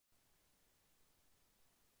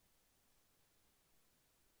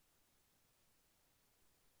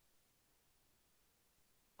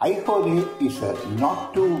Aihole is a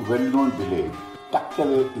not too well-known village tucked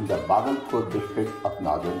away in the Bagalkot district of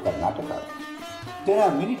northern Karnataka. There are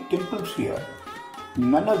many temples here,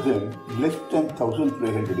 none of them less than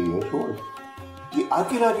 1,300 years old. The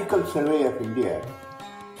Archaeological Survey of India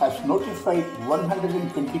has notified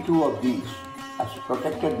 122 of these as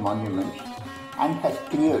protected monuments and has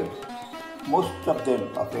cleared most of them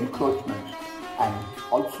of encroachments and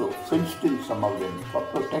also fenced in some of them for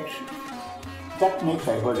protection. That makes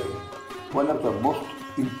Aihole one of the most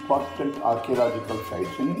important archaeological sites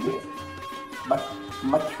in India. But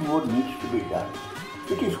much more needs to be done.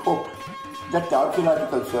 It is hoped that the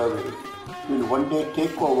Archaeological Survey will one day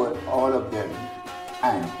take over all of them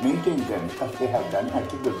and maintain them as they have done at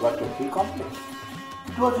the Durga Temple Complex.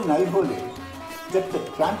 It was in Aihole that the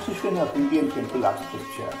transition of Indian temple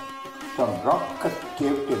architecture from rock-cut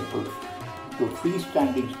cave temples to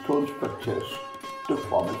freestanding stone structures took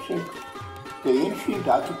formal shape. The ancient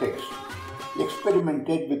architects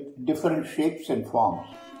experimented with different shapes and forms.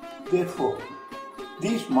 Therefore,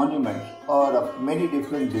 these monuments are of many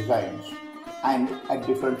different designs and at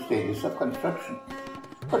different stages of construction.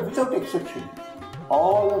 But without exception,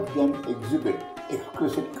 all of them exhibit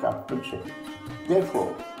exquisite craftsmanship.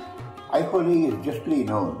 Therefore, Aihole is justly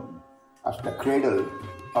known as the cradle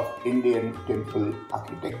of Indian temple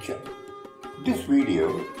architecture. This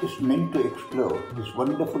video is meant to explore this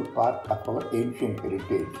wonderful part of our ancient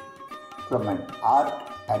heritage from an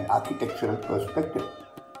art and architectural perspective.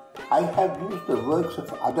 I have used the works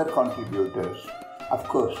of other contributors, of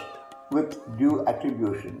course, with due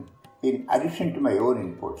attribution in addition to my own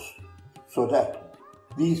inputs, so that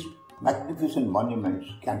these magnificent monuments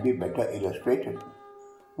can be better illustrated.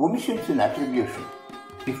 Omissions in attribution,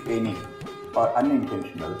 if any, are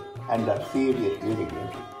unintentional and are seriously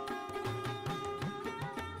regretted.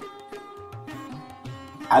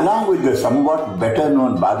 Along with the somewhat better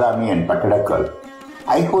known Badami and Pattadakal,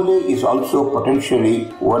 Aihole is also potentially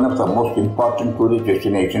one of the most important tourist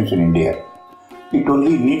destinations in India. It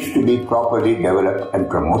only needs to be properly developed and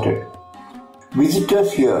promoted.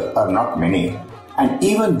 Visitors here are not many, and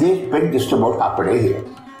even they spend just about half a day here.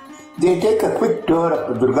 They take a quick tour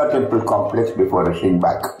of the Durga Temple Complex before rushing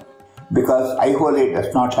back, because Aihole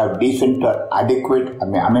does not have decent or adequate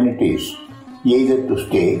amenities either to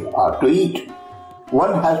stay or to eat.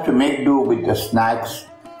 One has to make do with the snacks,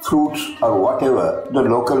 fruits or whatever the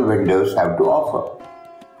local vendors have to offer.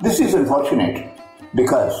 This is unfortunate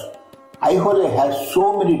because Aihole has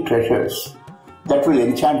so many treasures that will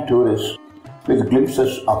enchant tourists with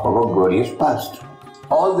glimpses of our glorious past.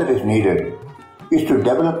 All that is needed is to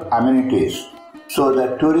develop amenities so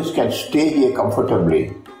that tourists can stay here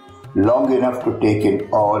comfortably long enough to take in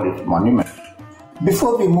all its monuments.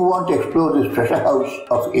 Before we move on to explore this treasure house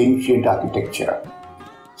of ancient architecture,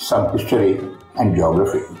 some history and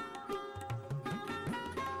geography.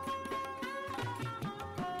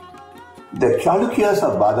 The Chalukyas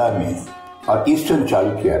of Badami, or Eastern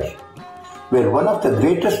Chalukyas, were one of the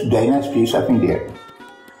greatest dynasties of India.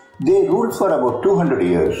 They ruled for about 200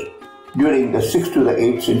 years during the 6th to the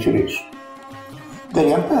 8th centuries.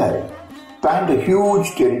 Their empire spanned a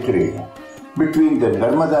huge territory between the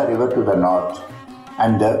Narmada River to the north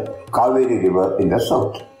and the Kaveri River in the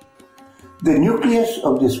south. The nucleus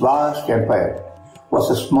of this vast empire was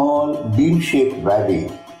a small bean-shaped valley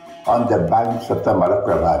on the banks of the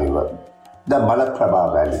Malaprabha River, the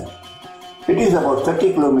Malaprabha Valley. It is about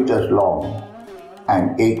 30 kilometers long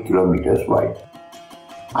and 8 kilometers wide.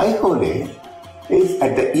 Aihole is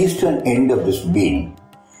at the eastern end of this bean.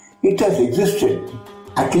 It has existed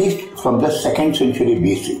at least from the 2nd century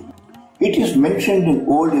BC. It is mentioned in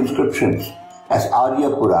old inscriptions as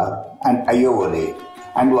Aryapura and Aihole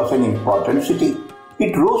and was an important city.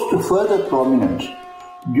 It rose to further prominence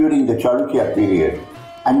during the Chalukya period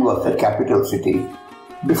and was the capital city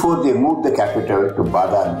before they moved the capital to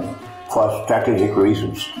Badami for strategic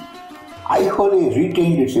reasons. Aihole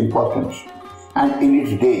retained its importance and in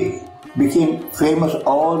its day became famous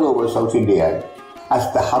all over South India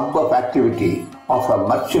as the hub of activity of a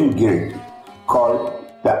merchant guild called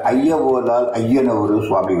the Ayyavolal Ayyanavaru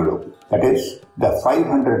Swamigalu, that is, the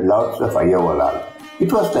 500 Lords of Ayyavolal.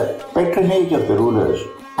 It was the patronage of the rulers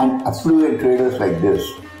and affluent traders like this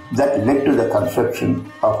that led to the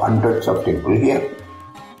construction of hundreds of temples here.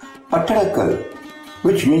 Pattadakal,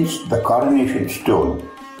 which means the coronation stone,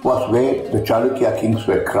 was where the Chalukya kings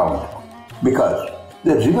were crowned, because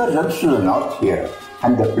the river runs to the north here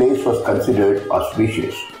and the place was considered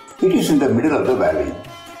auspicious. It is in the middle of the valley.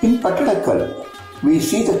 In Pattadakal, we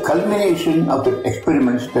see the culmination of the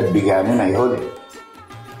experiments that began in Aihole.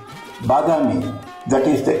 Badami, that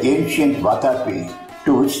is the ancient Vatapi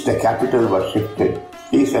to which the capital was shifted,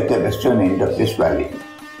 is at the western end of this valley.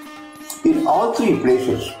 In all three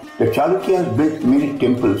places, the Chalukyas built many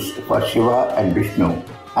temples for Shiva and Vishnu,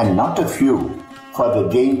 and not a few for the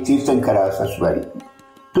Jain Tirthankaras as well.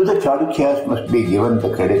 To the Chalukyas must be given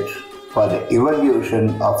the credit for the evolution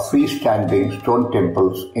of freestanding stone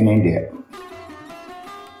temples in India.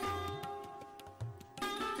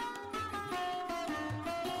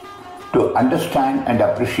 To understand and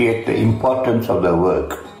appreciate the importance of the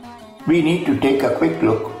work, we need to take a quick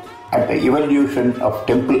look at the evolution of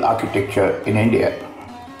temple architecture in India.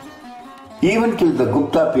 Even till the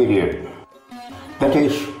Gupta period, that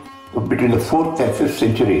is between the 4th and 5th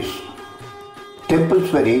centuries,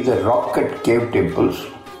 temples were either rock-cut cave temples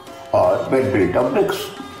or were built of bricks.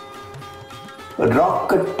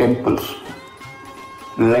 Rock-cut temples,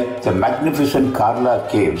 like the magnificent Karla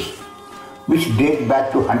caves, which date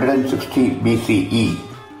back to 160 BCE,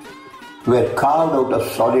 were carved out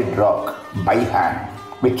of solid rock by hand,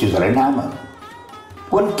 which is an hammer.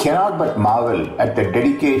 One cannot but marvel at the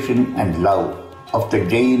dedication and love of the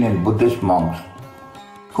Jain and Buddhist monks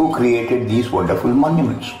who created these wonderful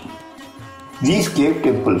monuments. These cave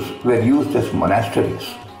temples were used as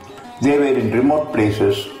monasteries. They were in remote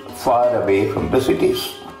places far away from the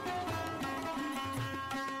cities.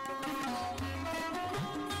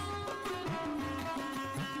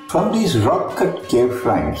 From these rock-cut cave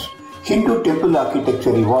shrines, Hindu temple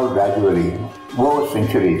architecture evolved gradually over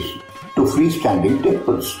centuries to freestanding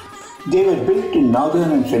temples. They were built in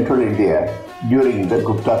northern and central India during the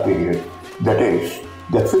Gupta period, that is,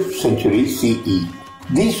 the 5th century CE.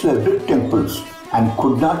 These were brick temples and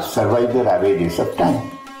could not survive the ravages of time.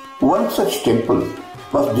 One such temple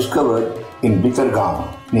was discovered in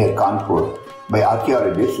Bitargaon near Kanpur by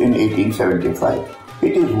archaeologists in 1875.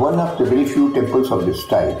 It is one of the very few temples of this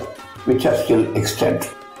type which are still extant.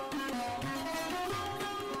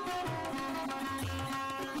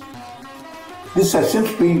 This has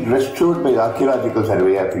since been restored by the Archaeological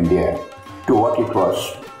Survey of India to what it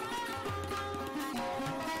was.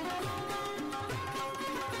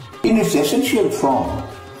 In its essential form,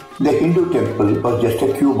 the Hindu temple was just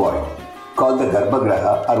a cuboid called the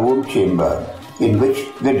Garbhagriha or womb chamber in which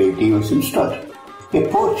the deity was installed. A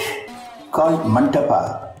porch called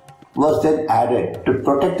Mantapa was then added to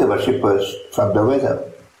protect the worshippers from the weather.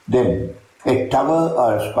 Then a tower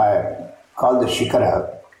or a spire called the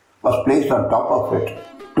Shikara was placed on top of it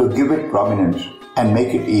to give it prominence and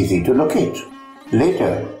make it easy to locate.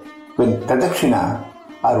 Later, when Pradakshina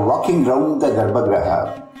or walking round the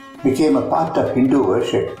Garbhagriha became a part of Hindu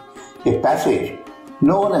worship, a passage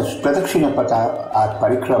known as Pradakshina Patha or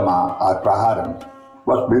Parikrama or Praharam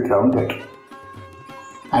was built around it.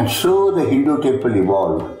 And so the Hindu temple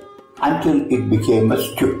evolved until it became a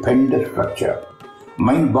stupendous structure,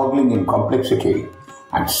 mind-boggling in complexity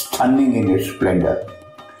and stunning in its splendor,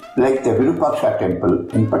 like the Virupaksha temple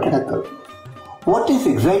in Pattadakal. What is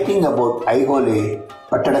exciting about Aihole,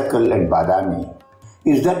 Pattadakal and Badami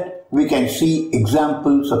is that we can see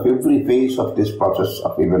examples of every phase of this process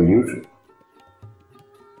of evolution.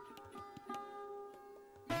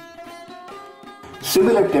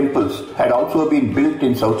 Similar temples had also been built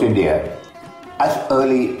in South India as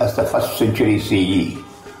early as the 1st century CE,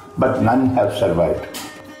 but none have survived.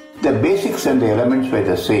 The basics and the elements were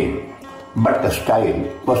the same, but the style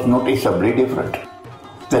was noticeably different.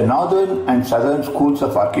 The northern and southern schools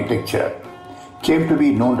of architecture came to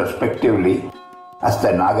be known respectively as the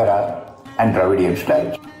Nagara and Dravidian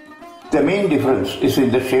styles. The main difference is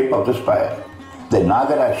in the shape of the spire. The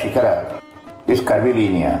Nagara Shikara is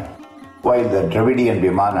curvilinear, while the Dravidian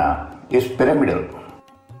Vimana is pyramidal.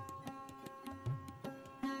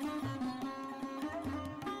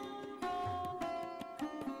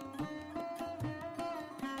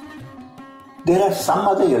 There are some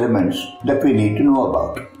other elements that we need to know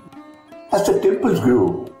about. As the temples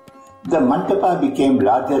grew, the Mantapa became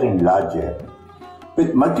larger and larger,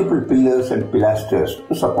 with multiple pillars and pilasters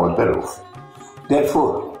to support the roof.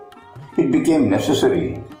 Therefore, it became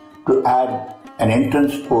necessary to add an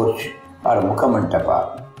entrance porch or a Mukha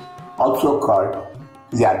Mantapa, also called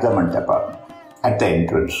the Ardha Mantapa, at the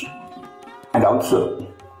entrance, and also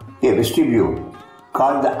a vestibule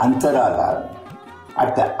called the Antarala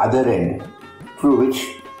at the other end, through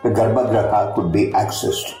which the Garbhagriha could be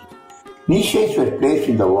accessed. Niches were placed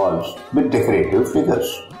in the walls with decorative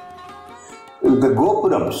figures. The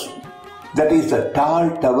Gopurams, that is the tall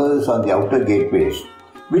towers on the outer gateways,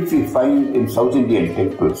 which we find in South Indian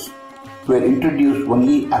temples, were introduced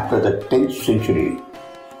only after the 10th century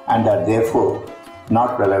and are therefore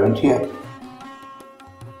not relevant here.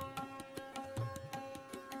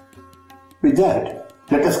 With that,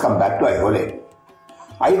 let us come back to Aihole.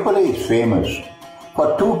 Aihole is famous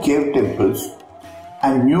for 2 cave temples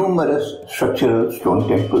and numerous structural stone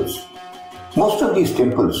temples. Most of these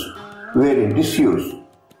temples were in disuse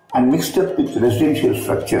and mixed up with residential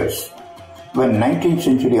structures when 19th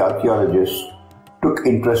century archaeologists took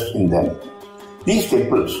interest in them. These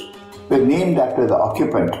temples were named after the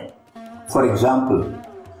occupant. For example,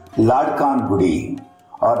 Ladkan Gudi,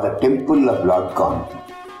 or the Temple of Ladkan,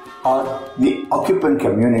 or the occupant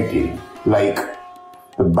community like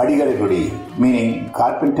the Badigare Gudi, meaning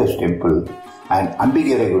Carpenter's Temple, and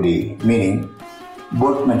Ambigare Gudi, meaning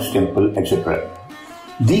Boatman's Temple, etc.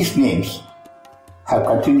 These names have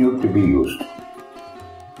continued to be used.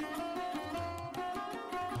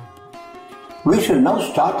 We shall now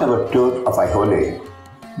start our tour of Aihole,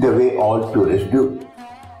 the way all tourists do,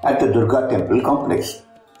 at the Durga Temple Complex.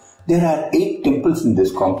 There are 8 temples in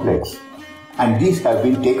this complex, and these have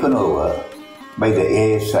been taken over by the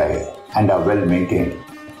ASI and are well maintained.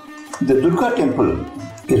 The Durga Temple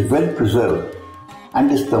is well preserved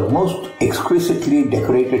and is the most exquisitely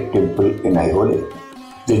decorated temple in Aihole.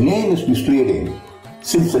 The name is misleading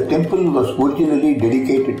since the temple was originally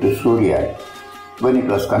dedicated to Surya when it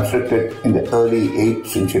was constructed in the early 8th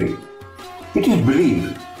century. It is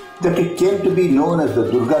believed that it came to be known as the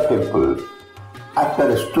Durga Temple after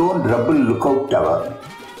a stone rubble lookout tower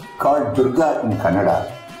called Durga in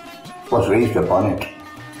Kannada was raised upon it.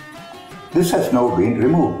 This has now been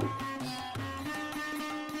removed.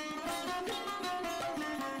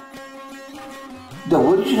 The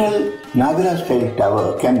original Nagara-style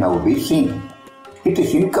tower can now be seen. It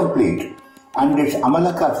is incomplete and its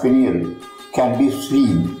Amalaka finial can be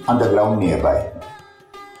seen on the ground nearby.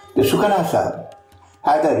 The Sukhanasa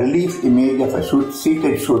had a relief image of a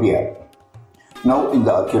seated Surya, now in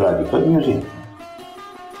the Archaeological Museum.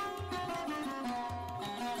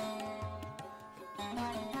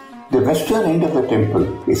 The western end of the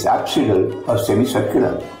temple is apsidal or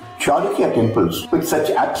semicircular. Chalukya temples with such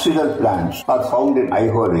apsidal plans are found in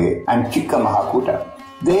Aihole and Chikkamahakuta.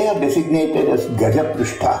 They are designated as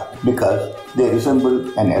Gajaprishta because they resemble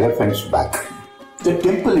an elephant's back. The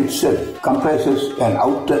temple itself comprises an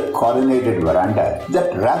outer coronated veranda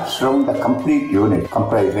that wraps round a complete unit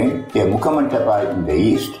comprising a Mukhamantapa in the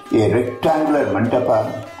east, a rectangular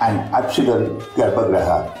Mantapa and apsidal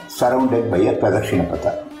Garbhagraha surrounded by a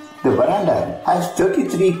Pradakshinapatha. The veranda has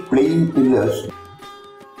 33 plain pillars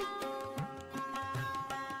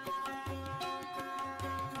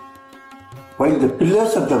While the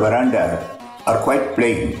pillars of the veranda are quite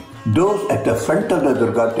plain, those at the front of the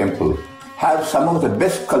Durga temple have some of the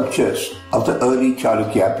best sculptures of the early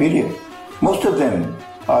Chalukya period. Most of them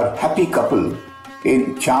are happy couple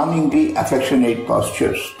in charmingly affectionate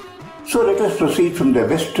postures. So let us proceed from the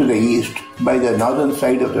west to the east by the northern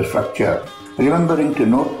side of the structure, remembering to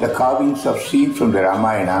note the carvings of scenes from the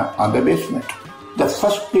Ramayana on the basement. The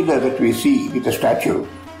first pillar that we see with the statue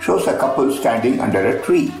shows a couple standing under a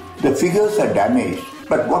tree. The figures are damaged,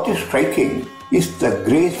 but what is striking is the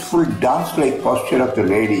graceful dance-like posture of the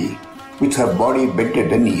lady with her body bent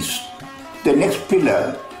at the knees. The next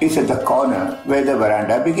pillar is at the corner where the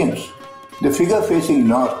veranda begins. The figure facing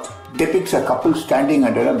north depicts a couple standing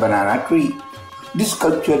under a banana tree. This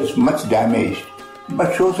sculpture is much damaged,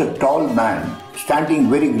 but shows a tall man standing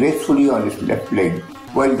very gracefully on his left leg,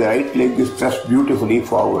 while the right leg is thrust beautifully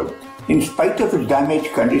forward. In spite of its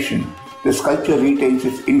damaged condition, the sculpture retains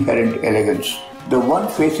its inherent elegance. The one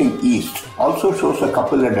facing east also shows a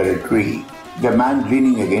couple under a tree, the man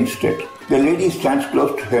leaning against it. The lady stands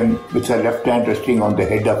close to him with her left hand resting on the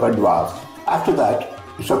head of a dwarf. After that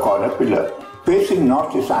is a corner pillar. Facing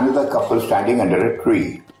north is another couple standing under a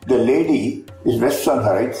tree. The lady rests on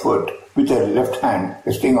her right foot with her left hand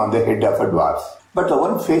resting on the head of a dwarf. But the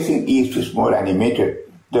one facing east is more animated.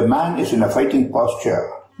 The man is in a fighting posture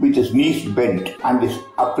with his knees bent and his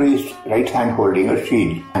upraised right hand holding a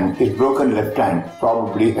shield and his broken left hand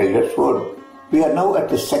probably held a sword. We are now at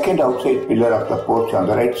the second outside pillar of the porch on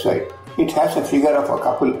the right side. It has a figure of a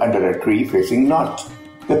couple under a tree facing north.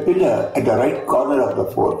 The pillar at the right corner of the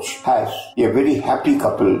porch has a very happy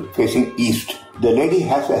couple facing east. The lady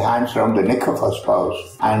has her hands around the neck of her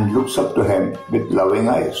spouse and looks up to him with loving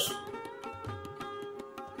eyes.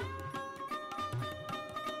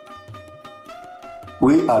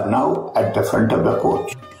 We are now at the front of the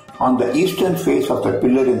porch. On the eastern face of the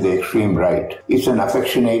pillar in the extreme right is an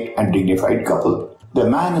affectionate and dignified couple. The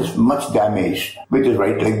man is much damaged with his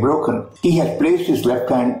right leg broken. He has placed his left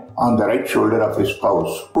hand on the right shoulder of his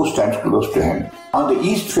spouse, who stands close to him. On the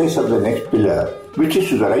east face of the next pillar, which is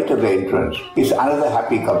to the right of the entrance, is another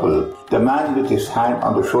happy couple, the man with his hand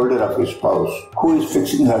on the shoulder of his spouse, who is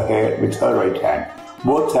fixing her hair with her right hand.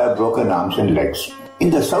 Both have broken arms and legs. In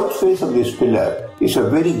the south face of this pillar is a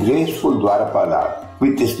very graceful Dwarapala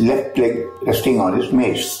with his left leg resting on his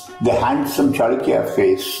mace. The handsome Chalukya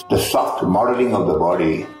face, the soft modeling of the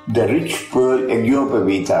body, the rich pearl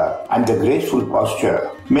Yajnopavita and the graceful posture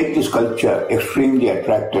make this sculpture extremely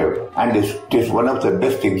attractive, and it is one of the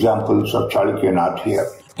best examples of Chalukyan art here.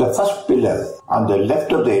 The first pillar on the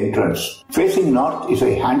left of the entrance, facing north, is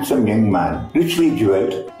a handsome young man, richly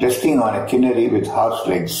jewelled, resting on a kinnari with horse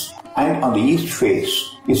legs. And on the east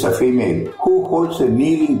face is a female who holds a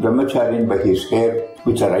kneeling brahmacharian by his hair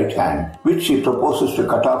with her right hand, which she proposes to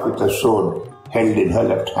cut off with a sword held in her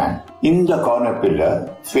left hand. In the corner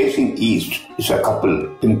pillar, facing east, is a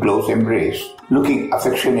couple in close embrace, looking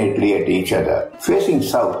affectionately at each other. Facing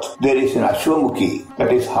south, there is an Ashwamukhi,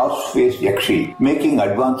 that is horse-faced Yakshi, making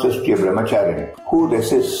advances to a brahmacharian, who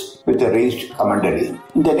resists with a raised kamandali.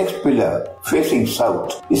 In the next pillar, facing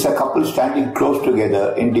south, is a couple standing close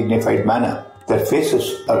together in dignified manner. Their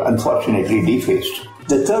faces are unfortunately defaced.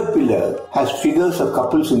 The third pillar has figures of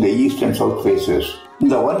couples in the east and south faces. In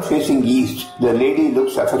the one facing east, the lady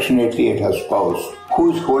looks affectionately at her spouse,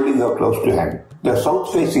 who is holding her close to him. The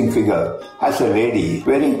south-facing figure has a lady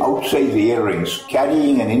wearing outsized earrings,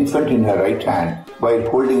 carrying an infant in her right hand while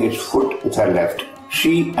holding its foot with her left.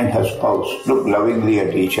 She and her spouse look lovingly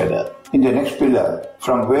at each other. In the next pillar,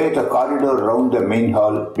 from where the corridor round the main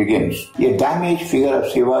hall begins, a damaged figure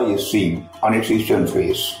of Shiva is seen on its eastern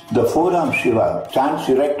face. The forearm Shiva stands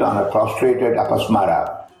erect on a prostrated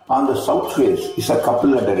Apasmara. On the south face is a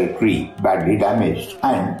couple under a tree, badly damaged,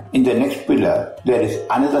 and in the next pillar there is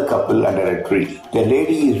another couple under a tree. The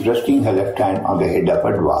lady is resting her left hand on the head of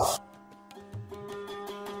a dwarf.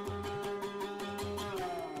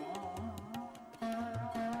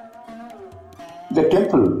 The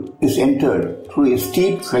temple is entered through a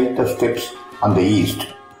steep flight of steps on the east,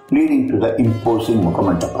 leading to the imposing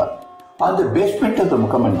Mukhamandapa. On the basement of the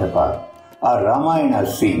Mukhamandapa are Ramayana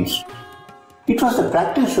scenes. It was the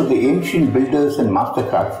practice of the ancient builders and master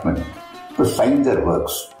craftsmen to sign their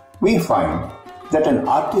works. We find that an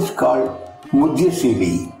artist called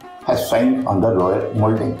Mudyasili has signed on the lower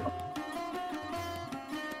molding.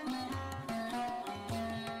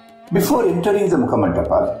 Before entering the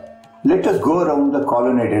Mukhamandapa, let us go around the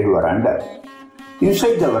colonnaded veranda.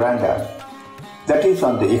 Inside the veranda, that is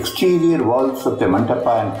on the exterior walls of the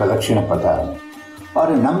Mandapa and Pradakshina Patha,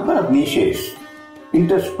 are a number of niches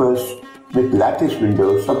interspersed with lattice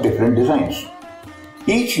windows of different designs.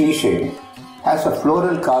 Each niche has a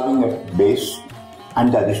floral carving at base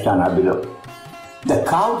and the Adhisthana below. The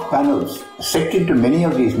carved panels set into many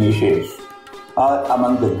of these niches are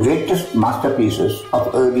among the greatest masterpieces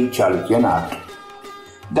of early Chalukyan art.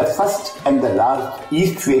 The first and the last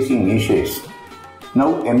east-facing niches,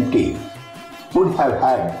 now empty, would have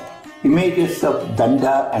had images of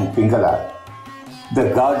Danda and Pingala,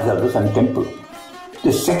 the gods of the Sun Temple.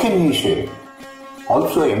 The second niche,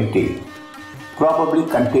 also empty, probably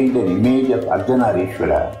contained an image of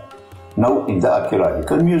Ardhanarishwara, now in the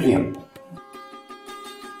Archaeological Museum.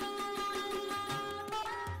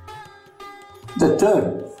 The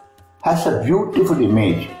third has a beautiful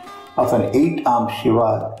image of an 8-armed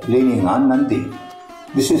Shiva leaning on Nandi.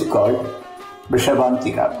 This is called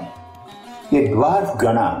Vrishabhantika. A dwarf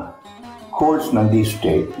Gana holds Nandi's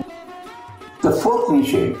tail. The fourth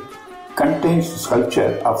niche contains the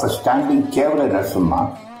sculpture of a standing Kevala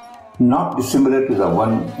Narasimha, not dissimilar to the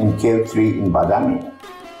one in Cave 3 in Badami.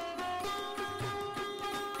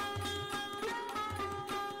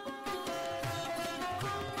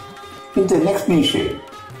 In the next niche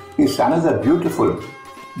is another beautiful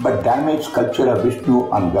but damaged sculpture of Vishnu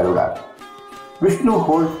on Garuda. Vishnu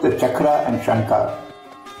holds the chakra and shankha,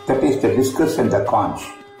 that is the discus and the conch,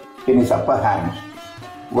 in his upper hands,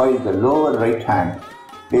 while the lower right hand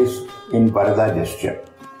is in Varada gesture.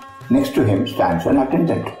 Next to him stands an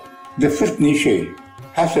attendant. The fifth niche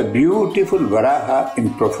has a beautiful Varaha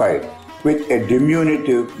in profile with a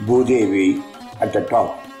diminutive Bhudevi at the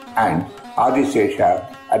top and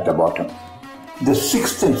Adisesha at the bottom. The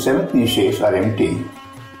sixth and seventh niches are empty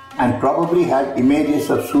and probably had images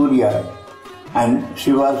of Surya and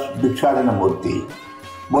Shiva's Bhikshadana Murti,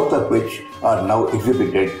 both of which are now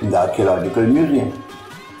exhibited in the Archaeological Museum.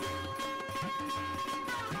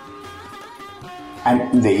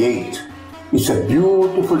 And in the eighth is a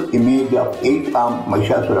beautiful image of 8-armed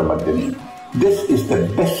Mahishasuramardini. This is the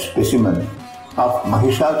best specimen of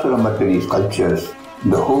Mahishasuramardini sculptures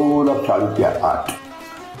in the whole of Chalukya art.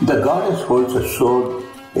 The goddess holds a sword,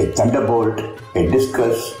 a thunderbolt, a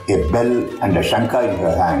discus, a bell and a shankha in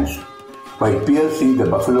her hands, while piercing the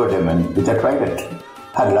buffalo demon with a trident.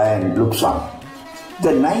 Her lion looks on.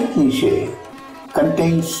 The ninth niche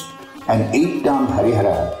contains an 8-armed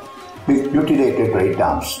Harihara with mutilated right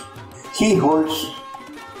arms. He holds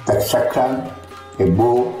the chakra, a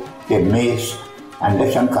bow, a mace, and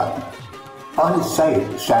a shankha. On his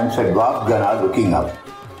side stands a dwarf Gana looking up.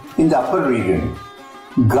 In the upper region,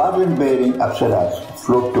 garland-bearing apsaras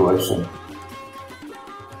float towards him.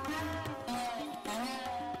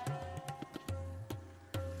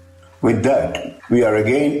 With that, we are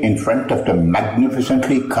again in front of the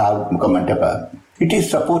magnificently carved Mukhamandapa. It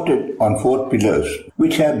is supported on 4 pillars,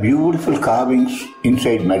 which have beautiful carvings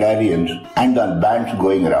inside medallions and on bands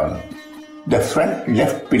going around. The front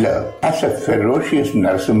left pillar has a ferocious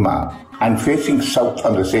Narasimha, and facing south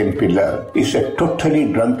on the same pillar is a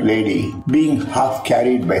totally drunk lady being half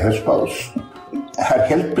carried by her spouse. Her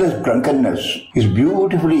helpless drunkenness is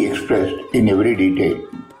beautifully expressed in every detail.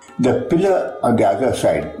 The pillar on the other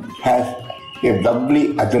side has a lovely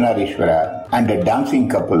Ardhanarishwara and a dancing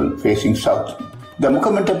couple facing south. The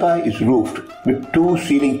Mukhamandapa is roofed with 2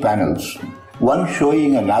 ceiling panels, one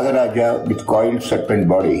showing a Nagaraja with coiled serpent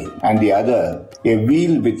body and the other a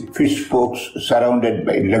wheel with fish spokes surrounded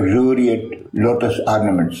by luxuriant lotus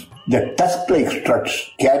ornaments. The tusk-like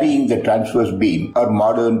struts carrying the transverse beam are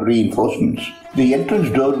modern reinforcements. The entrance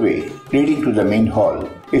doorway leading to the main hall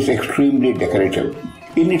is extremely decorative.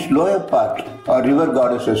 In its lower part are river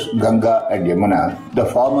goddesses Ganga and Yamuna, the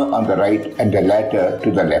former on the right and the latter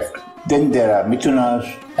to the left. Then there are Mithunas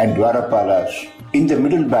and Dwarapalas. In the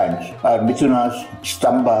middle bands are Mithunas,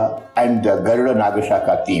 Stamba and the Garuda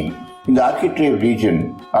Nagashaka theme. In the architrave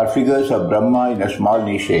region are figures of Brahma in a small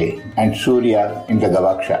niche and Surya in the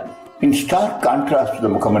Gavaksha. In stark contrast to the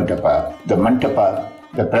Mukhamandapa, the Mantapa,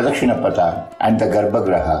 the Pradakshinapath and the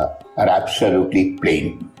Garbhagraha are absolutely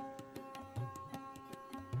plain.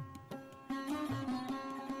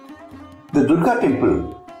 The Durga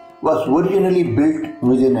Temple was originally built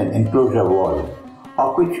within an enclosure wall,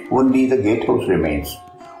 of which only the gatehouse remains.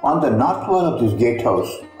 On the north wall of this gatehouse,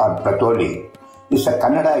 or Pratoli, is a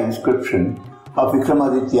Kannada inscription of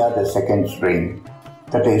Vikramaditya II's reign,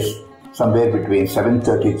 that is, somewhere between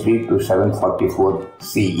 733 to 744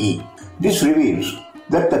 CE. This reveals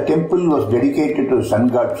that the temple was dedicated to sun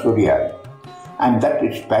god Surya and that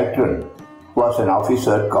its patron was an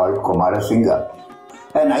officer called Kumara Singha.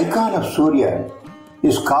 An icon of Surya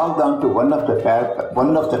is carved onto one of the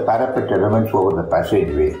parapet elements over the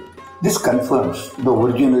passageway. This confirms the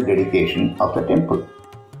original dedication of the temple.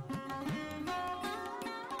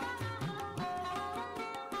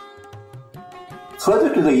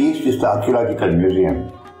 Further to the east is the Archaeological Museum,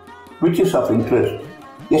 which is of interest,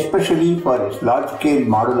 especially for its large-scale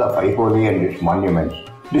model of Aihole and its monuments,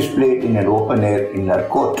 displayed in an open-air inner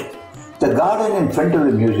court. The garden in front of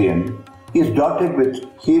the museum is dotted with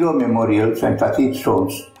hero memorials and fatih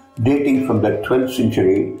stones dating from the 12th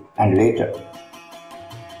century and later.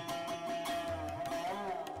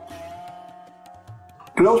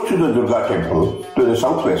 Close to the Durga Temple, to the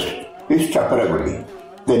southwest, is Chapparagudi.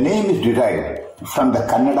 The name is derived from the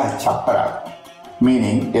Kannada Chappara,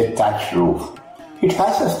 meaning a thatched roof. It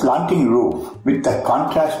has a slanting roof with a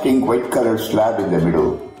contrasting white-colored slab in the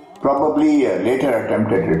middle, probably a later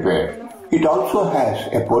attempt at repair. It also has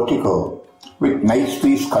a portico with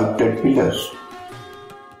nicely sculpted pillars.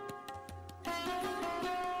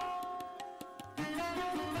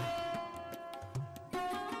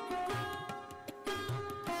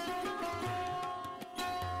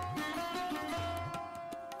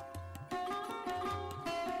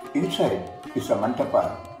 Inside is a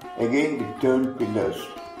mantapa, again with turned pillars.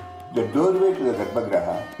 The doorway to the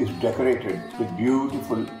Garbhagraha is decorated with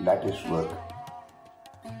beautiful lattice work.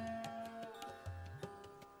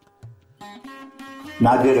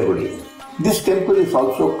 Nadiragudi. This temple is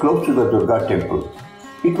also close to the Durga Temple.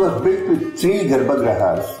 It was built with 3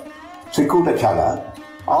 Garbhagrahas, Trikuta Chala,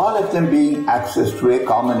 all of them being accessed through a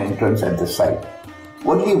common entrance at the side.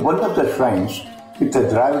 Only one of the shrines with the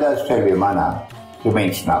Dravida style Vimana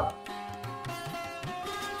remains now.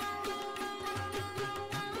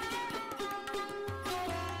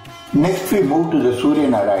 Next we move to the Surya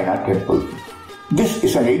Narayana temple. This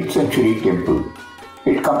is an 8th century temple.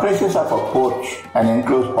 It comprises of a porch, an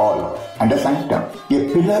enclosed hall and a sanctum.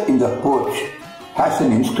 A pillar in the porch has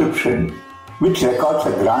an inscription which records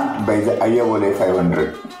a grant by the Aihole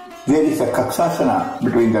 500. There is a Kaksasana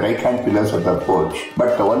between the right hand pillars of the porch,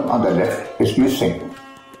 but the one on the left is missing.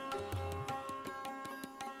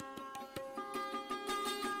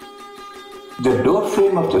 The door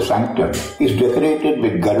frame of the sanctum is decorated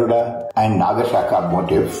with Garuda and Nagashaka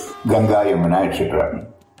motifs, Ganga, Yamuna, etc.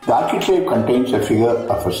 The architrave contains a figure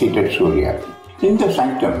of a seated Surya. In the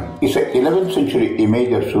sanctum is an 11th century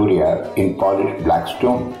image of Surya in polished black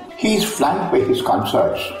stone. He is flanked by his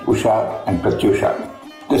consorts Usha and Pratyusha.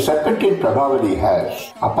 The serpentine Prabhavali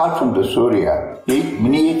has, apart from the Surya, 8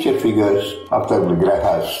 miniature figures of the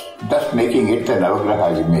Vigrahas, thus making it a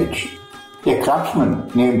Navagraha image. A craftsman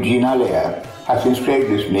named Jinalaya has inscribed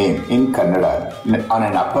his name in Kannada on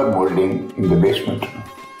an upper moulding in the basement.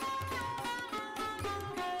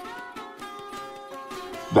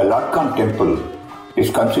 The Lord Khan temple is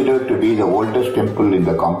considered to be the oldest temple in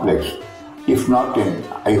the complex, if not in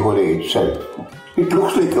Aihole itself. It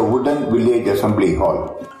looks like a wooden village assembly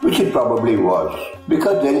hall, which it probably was,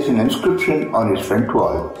 because there is an inscription on its front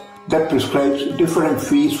wall that prescribes different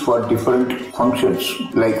fees for different functions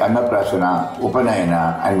like Annaprasana,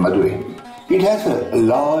 Upanayana and Madhuri. It has a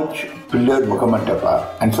large pillared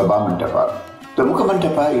Mukhamantapa and Sabhamantapa. The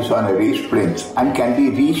Mukhamantapa is on a raised plinth and can be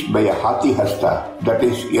reached by a Hathi Hasta, that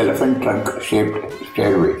is elephant trunk shaped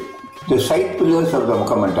stairway. The side pillars of the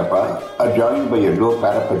Mukhamantapa are joined by a low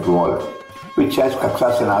parapet wall, which has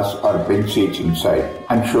Kaksasanas or bench seats inside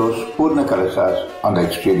and shows Purna Kalasas on the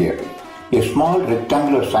exterior. A small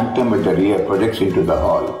rectangular sanctum at the rear projects into the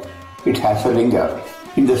hall. It has a linga.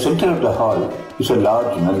 In the center of the hall is a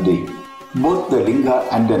large Nandi. Both the linga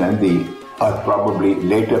and the Nandi are probably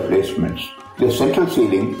later placements. The central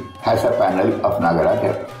ceiling has a panel of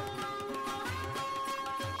Nagaraja.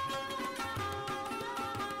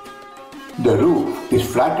 The roof is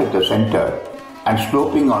flat at the center and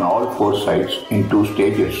sloping on all 4 sides in 2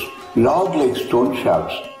 stages. Log-like stone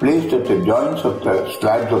shafts placed at the joints of the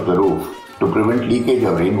slabs of the roof to prevent leakage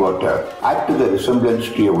of rainwater add to the resemblance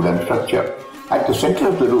to a wooden structure. At the center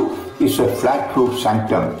of the roof is a flat roof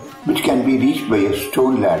sanctum which can be reached by a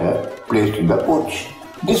stone ladder placed in the porch.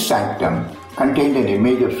 This sanctum contained an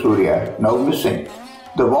image of Surya, now missing.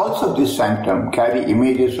 The walls of this sanctum carry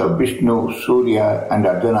images of Vishnu, Surya and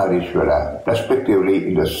Ardhanarishwara, respectively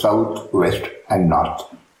in the south, west and north.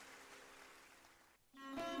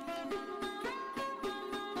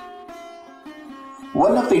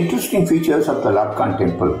 One of the interesting features of the Lord Khan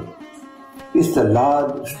temple is the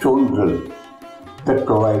large stone grill that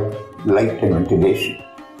provide light and ventilation.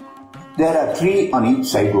 There are 3 on each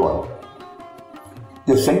side wall.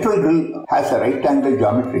 The central grill has a right angle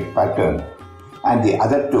geometric pattern and the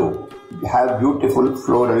other 2 have beautiful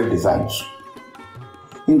floral designs.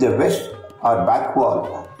 In the west or back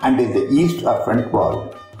wall and in the east or front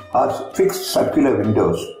wall are fixed circular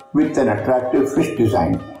windows with an attractive fish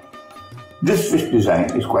design. This fish design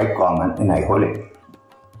is quite common in Aihole.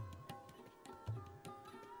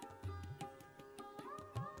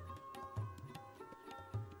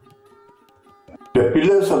 The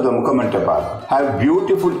pillars of the Mukhamantapa have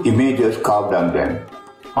beautiful images carved on them.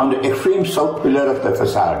 On the extreme south pillar of the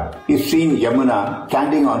facade is seen Yamuna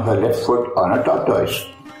standing on her left foot on a tortoise.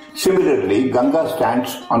 Similarly, Ganga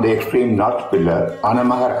stands on the extreme north pillar on a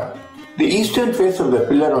Mahara. The eastern face of the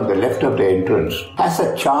pillar on the left of the entrance has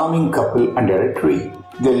a charming couple under a tree.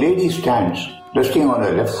 The lady stands resting on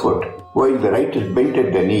her left foot, while the right is bent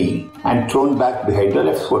at the knee and thrown back behind the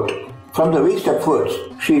left foot. From the waist upwards,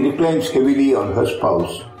 she reclines heavily on her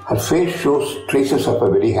spouse. Her face shows traces of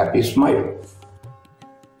a very happy smile.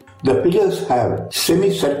 The pillars have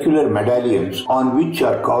semicircular medallions on which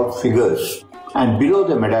are carved figures, and below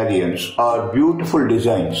the medallions are beautiful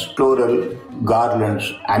designs, floral,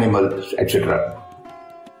 garlands, animals, etc.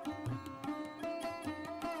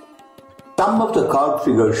 Some of the carved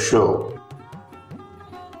figures show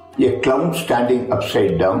a clown standing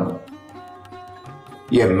upside down,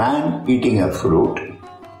 a man eating a fruit,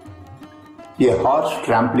 a horse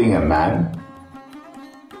trampling a man,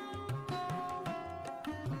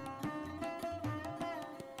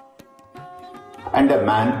 and a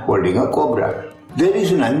man holding a cobra. There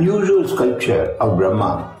is an unusual sculpture of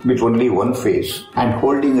Brahma with only one face and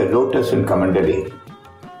holding a lotus in Kamandali.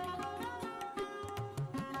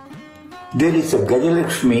 There is a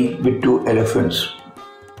Gajalakshmi with 2 elephants.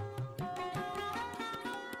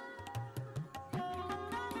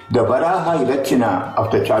 The Varaha Ilachina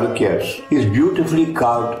of the Chalukyas is beautifully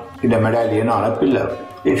carved in a medallion on a pillar.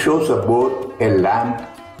 It shows a boar, a lamb,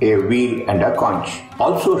 a wheel and a conch.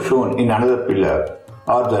 Also shown in another pillar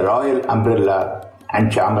are the royal umbrella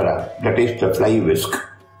and chamara, that is the fly whisk.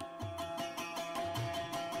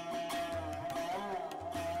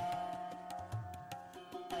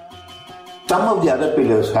 Some of the other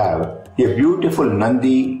pillars have a beautiful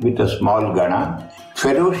Nandi with a small Gana,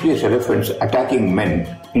 ferocious elephants attacking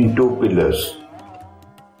men in 2 pillars.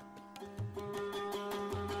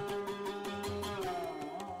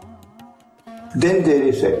 Then there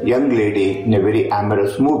is a young lady in a very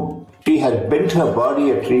amorous mood. She has bent her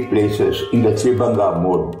body at 3 places in the Tribhanga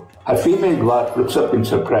mode. Her female dwarf looks up in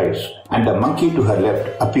surprise, and the monkey to her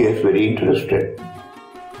left appears very interested.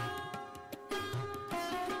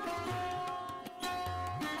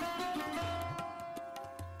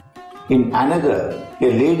 In another,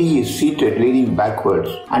 a lady is seated leaning backwards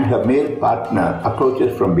and her male partner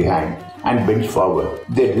approaches from behind and bends forward.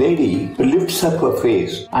 The lady lifts up her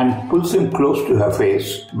face and pulls him close to her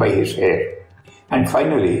face by his hair. And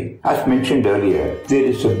finally, as mentioned earlier, there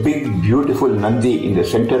is a big beautiful Nandi in the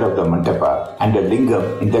center of the Mandapa and a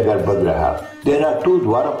Lingam in the Garbhagriha. There are 2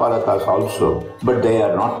 Dwarapalakas also, but they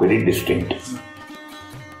are not very distinct.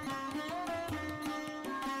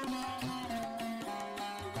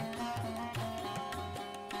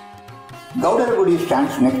 Gaudaragudi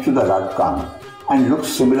stands next to the Radkan and looks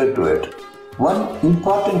similar to it. One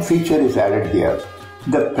important feature is added here,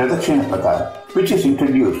 the Pradakshina Patha, which is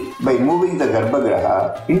introduced by moving the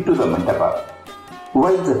Garbhagriha into the Mandapa.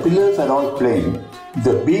 While the pillars are all plain,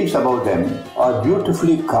 the beams above them are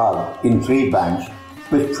beautifully carved in 3 bands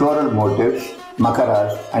with floral motifs,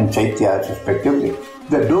 makaras and chaityas respectively.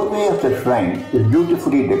 The doorway of the shrine is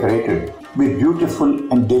beautifully decorated with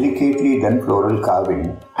beautiful and delicately done floral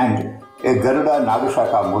carving and a Garuda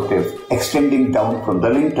Nagashaka motif extending down from the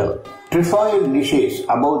lintel. Trefoil niches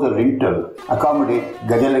above the lintel accommodate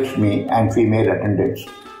Gajalakshmi and female attendants.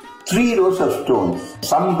 3 rows of stones,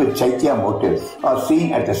 some with Chaitya motifs, are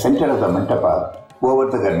seen at the center of the Mandapa over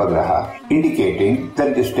the Garbhagriha, indicating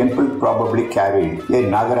that this temple probably carried a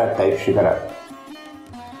Nagara type Shikara.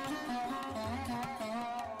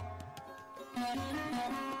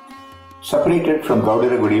 Separated from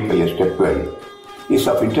Gaudaragudi by a stepwell, is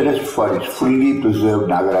of interest for its fully preserved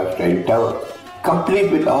Nagara style tower. Complete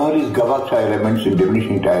with all its Gavaksha elements in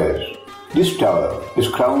diminishing tiers, this tower is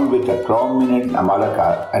crowned with a prominent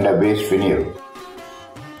Amalaka and a base finial.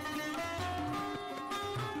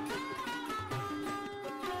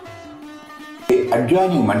 The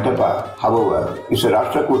adjoining Mandapa, however, is a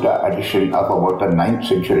Rashtrakuta addition of about the 9th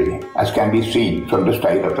century, as can be seen from the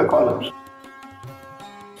style of the columns.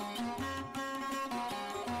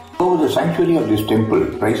 The sanctuary of this temple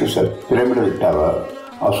rises a pyramidal tower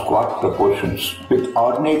of squat proportions with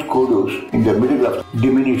ornate kodus in the middle of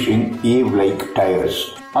diminishing eave-like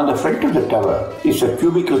tiers. On the front of the tower is a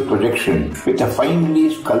cubical projection with a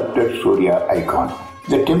finely sculpted Surya icon.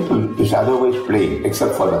 The temple is otherwise plain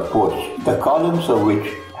except for the posts, the columns of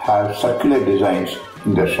which have circular designs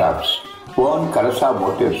in the shafts. Worn Kalasa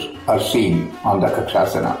motifs are seen on the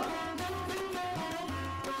Kakshasana.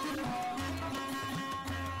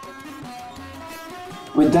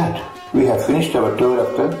 With that, we have finished our tour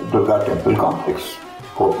of the Durga Temple Complex.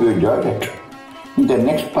 Hope you enjoyed it. In the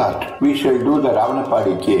next part, we shall do the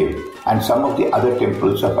Ravanapadi cave and some of the other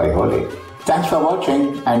temples of Aihole. Thanks for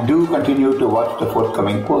watching and do continue to watch the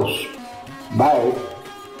forthcoming posts. Bye.